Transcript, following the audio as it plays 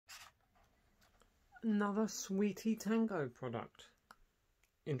Another Sweetie Tango product.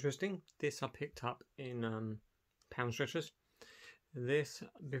 Interesting. This I picked up in pound stretchers. This,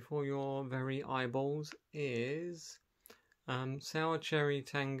 before your very eyeballs, is Sour Cherry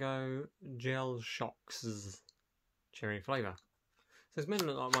Tango Gel Shockz cherry flavour. So it's meant to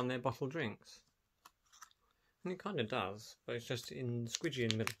look like one of their bottled drinks. And it kind of does, but it's just in squidgy in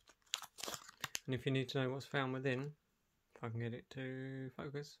the middle. And if you need to know what's found within, if I can get it to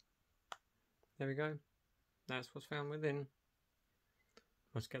focus. There we go. That's what's found within.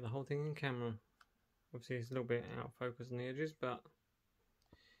 Let's get the whole thing in camera. Obviously it's a little bit out of focus on the edges, but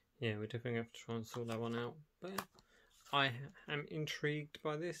yeah, we definitely have to try and sort that one out. But I am intrigued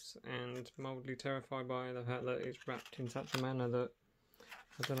by this and mildly terrified by the fact that it's wrapped in such a manner that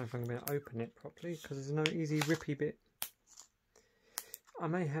I don't know if I'm going to open it properly because there's no easy rippy bit. I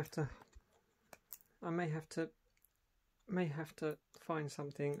may have to find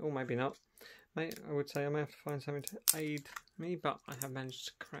something, or maybe not. I would say I may have to find something to aid me, but I have managed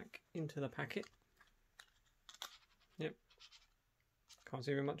to crack into the packet. Yep. Can't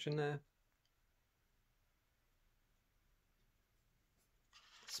see very much in there.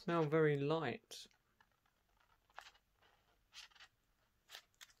 Smell very light.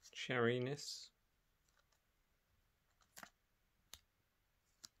 Cherryness.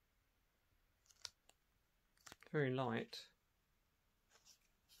 Very light.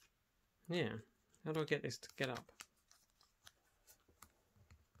 Yeah. How do I get this to get up?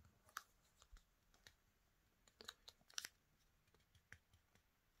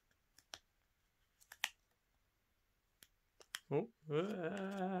 Oh.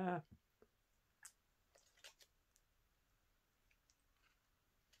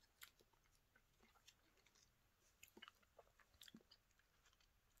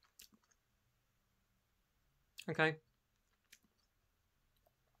 Okay.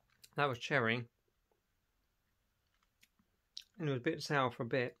 That was cherry. And it was a bit sour for a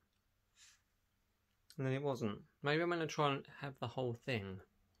bit. And then it wasn't. Maybe I'm going to try and have the whole thing.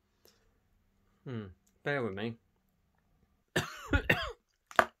 Bear with me.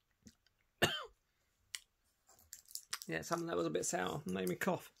 Yeah, something that was a bit sour made me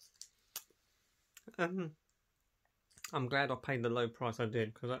cough. I'm glad I paid the low price I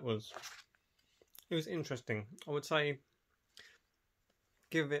did, because it was interesting. I would say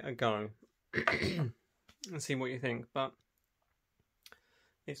give it a go and see what you think, but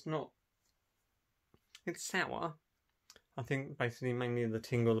it's sour. I think basically mainly the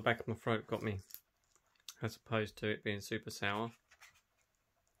tingle at the back of my throat got me, as opposed to it being super sour,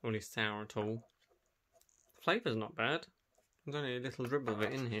 or at least sour at all. The flavour's not bad. There's only a little dribble of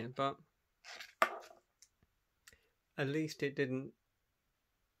it in here, but at least it didn't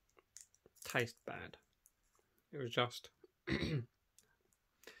taste bad. It was just it's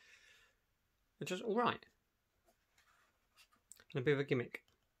just alright. And a bit of a gimmick,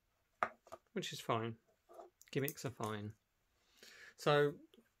 which is fine. Gimmicks are fine. So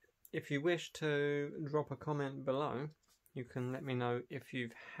if you wish to drop a comment below, you can let me know if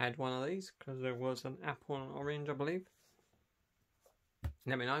you've had one of these, because there was an apple and orange, I believe.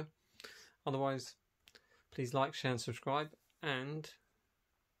 Let me know. Otherwise, please like, share and subscribe, and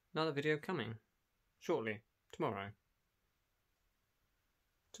another video coming shortly. Tomorrow.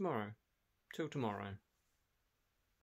 Till tomorrow.